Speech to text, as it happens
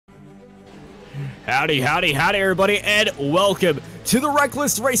Howdy, howdy, howdy, everybody, and welcome to the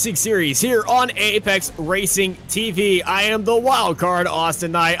Rekles Racing Series here on Apex Racing TV. I am the wild card,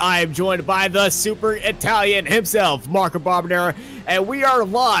 Austin Knight. I am joined by the super Italian himself, Marco Barbonera, and we are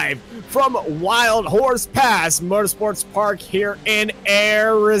live from Wild Horse Pass Motorsports Park here in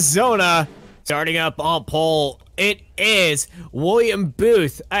Arizona. Starting up on pole, it is William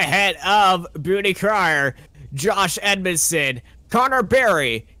Booth ahead of Booney Cryer, Josh Edmondson, Connor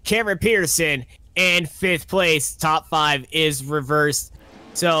Berry, Cameron Pedersen, and 5th place. Top 5 is reversed.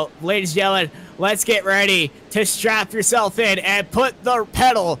 So, ladies and gentlemen, let's get ready to strap yourself in and put the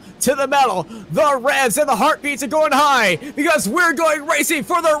pedal to the metal. The revs and the heartbeats are going high because we're going racing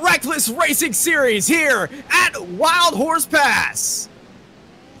for the Rekles Racing Series here at Wild Horse Pass.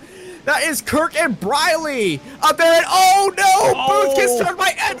 That is Kirk and Briley up there. And oh no! Booth gets turned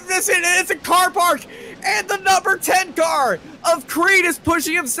by Edmondson, and it's a car park. And the number 10 car of Creed is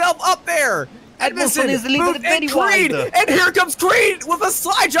pushing himself up there. Edmondson is Booth and Creed, and here comes Creed with a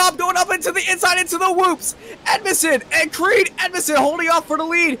slide job going up into the inside, into the whoops. Edmondson and Creed, Edmondson holding off for the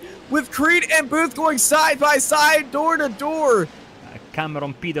lead with Creed and Booth going side by side, door to door.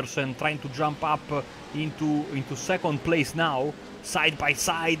 Cameron Pedersen trying to jump up into second place now, side by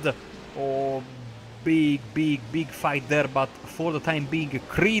side. Oh, big fight there, but for the time being,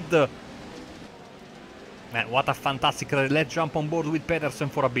 Creed. Man, what a fantastic ride. Let's jump on board with Pedersen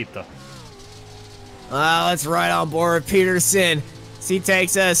for a bit. Let's ride on board with Pedersen. He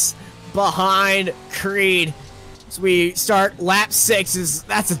takes us behind Creed. So we start lap 6.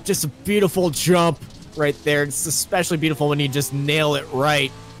 That's just a beautiful jump right there. It's especially beautiful when you just nail it right.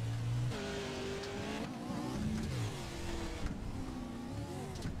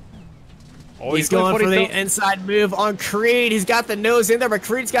 Oh, he's going for the inside move on Creed. He's got the nose in there, but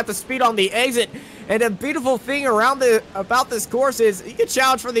Creed's got the speed on the exit. And the beautiful thing about this course is you can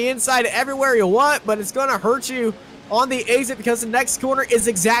challenge for the inside everywhere you want, but it's going to hurt you on the exit because the next corner is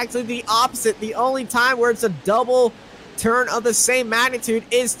exactly the opposite. The only time where it's a double turn of the same magnitude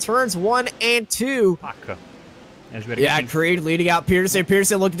is turns 1 and 2. Yeah, Creed leading out Pedersen.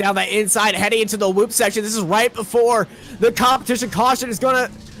 Pedersen looking down that inside, heading into the whoop section. This is right before the competition caution is going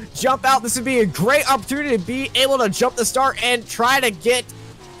to jump out. This would be a great opportunity to be able to jump the start and try to get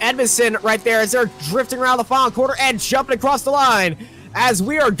Edmondson right there as they're drifting around the final quarter and jumping across the line as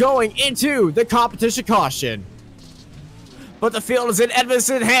we are going into the competition caution. But the field is in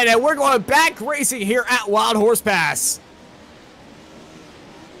Edmondson's hand, and we're going back racing here at Wild Horse Pass.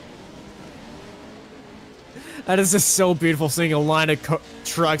 That is just so beautiful, seeing a line of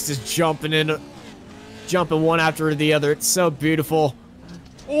trucks just jumping one after the other. It's so beautiful.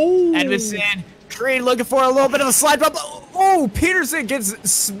 Oh, Edmondson, Creed looking for a little bit of a slide bump. Oh, Pedersen gets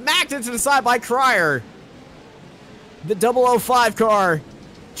smacked into the side by Cryer. The 005 car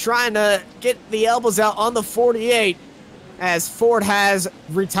trying to get the elbows out on the 48 as Ford has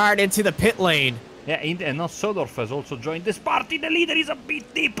retired into the pit lane. Yeah, and now Sodorf has also joined this party. The leader is a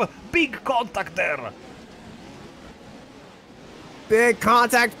bit deep. Big contact there. Big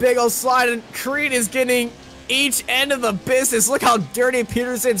contact, big old slide, and Creed is getting each end of the business. Look how dirty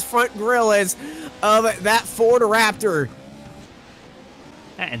Pedersen's front grille is of that Ford Raptor.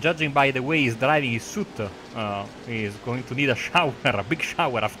 And judging by the way he's driving his suit, he's going to need a shower, a big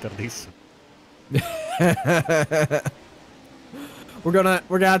shower after this. We're gonna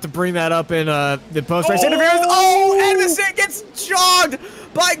have to bring that up in the post-race interview. Oh, Edmondson gets jogged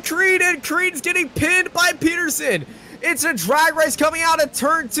by Creed, and Creed's getting pinned by Pedersen. It's a drag race coming out of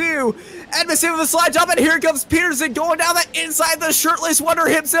turn 2. Edmondson with a slide jump, and here comes Pedersen going down the inside, the shirtless wonder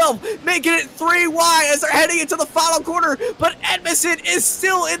himself, making it 3 wide as they're heading into the final quarter, but Edmondson is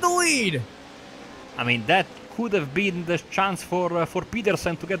still in the lead. I mean, that could have been the chance for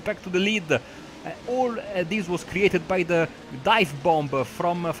Pedersen to get back to the lead. All this was created by the dive bomb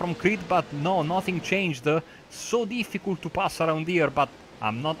from Creed, but no, nothing changed. So difficult to pass around here, but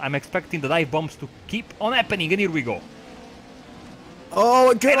I'm expecting the dive bombs to keep on happening, and here we go.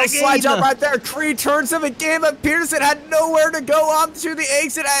 Oh, again, slide jump right there. Creed turns him again, but Pedersen had nowhere to go onto the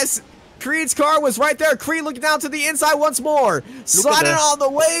exit as Creed's car was right there. Creed looking down to the inside once more. Sliding on the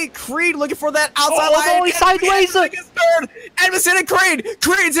way. Creed looking for that outside line. Oh, sideways. Edmondson and Creed.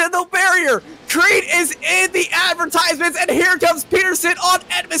 Creed's in the barrier. Creed is in the advertisements, and here comes Pedersen on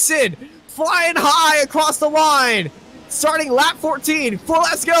Edmondson. Flying high across the line. Starting lap 14. 4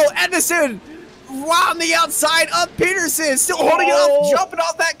 laps to go. Edmondson on the outside of Pedersen, still holding it up, jumping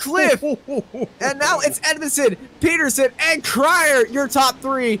off that cliff. And now it's Edmondson, Pedersen, and Cryer, your top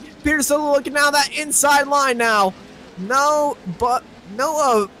 3. Pedersen looking down that inside line now. No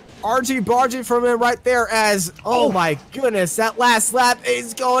argy-bargy from him right there as, oh my goodness, that last lap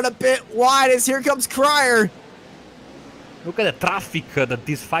is going a bit wide as here comes Cryer. Look at the traffic that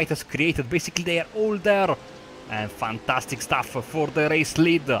this fight has created. Basically, they are all there. And fantastic stuff for the race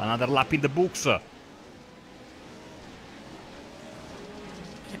lead. Another lap in the books.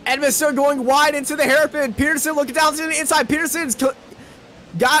 Edmiston going wide into the hairpin. Pedersen looking down to the inside. Pedersen's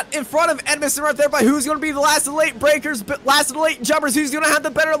got in front of Edmiston right there, but who's going to be the last of the late breakers, last of the late jumpers? Who's going to have the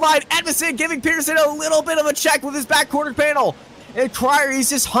better line? Edmiston giving Pedersen a little bit of a check with his back quarter panel. And Cryer, he's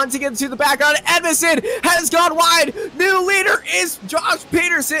just hunting into the background. Edmiston has gone wide. New leader is Josh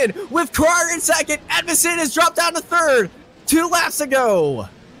Pedersen with Cryer in second. Edmiston has dropped down to third. 2 laps to go.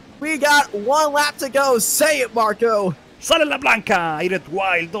 We got 1 lap to go. Say it, Marco. Sale la Blanca, Iret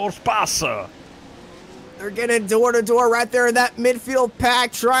Wild Doors Pass. They're getting door to door right there in that midfield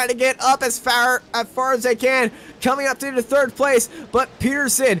pack, trying to get up as far as they can, coming up to the 3rd place. But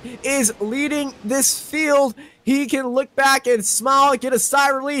Pedersen is leading this field. He can look back and smile and get a sigh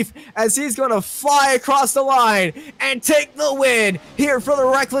of relief as he's going to fly across the line and take the win here for the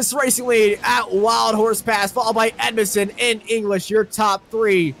Rekles Racing lead at Wild Horse Pass, followed by Edmiston in English, your top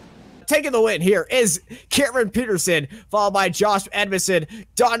 3. Taking the win here is Cameron Pedersen, followed by Josh Edmiston,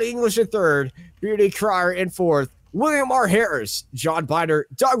 Don English in 3rd, Beauty Cryer in 4th, William R. Harris, John Binder,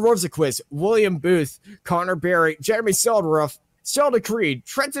 Doug Rosenquist, William Booth, Connor Berry, Jeremy Seldorf, Sheldon Creed,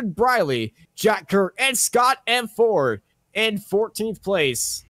 Trenton Briley, Jack Kerr, and Scott M. Ford in 14th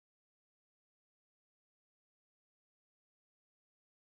place.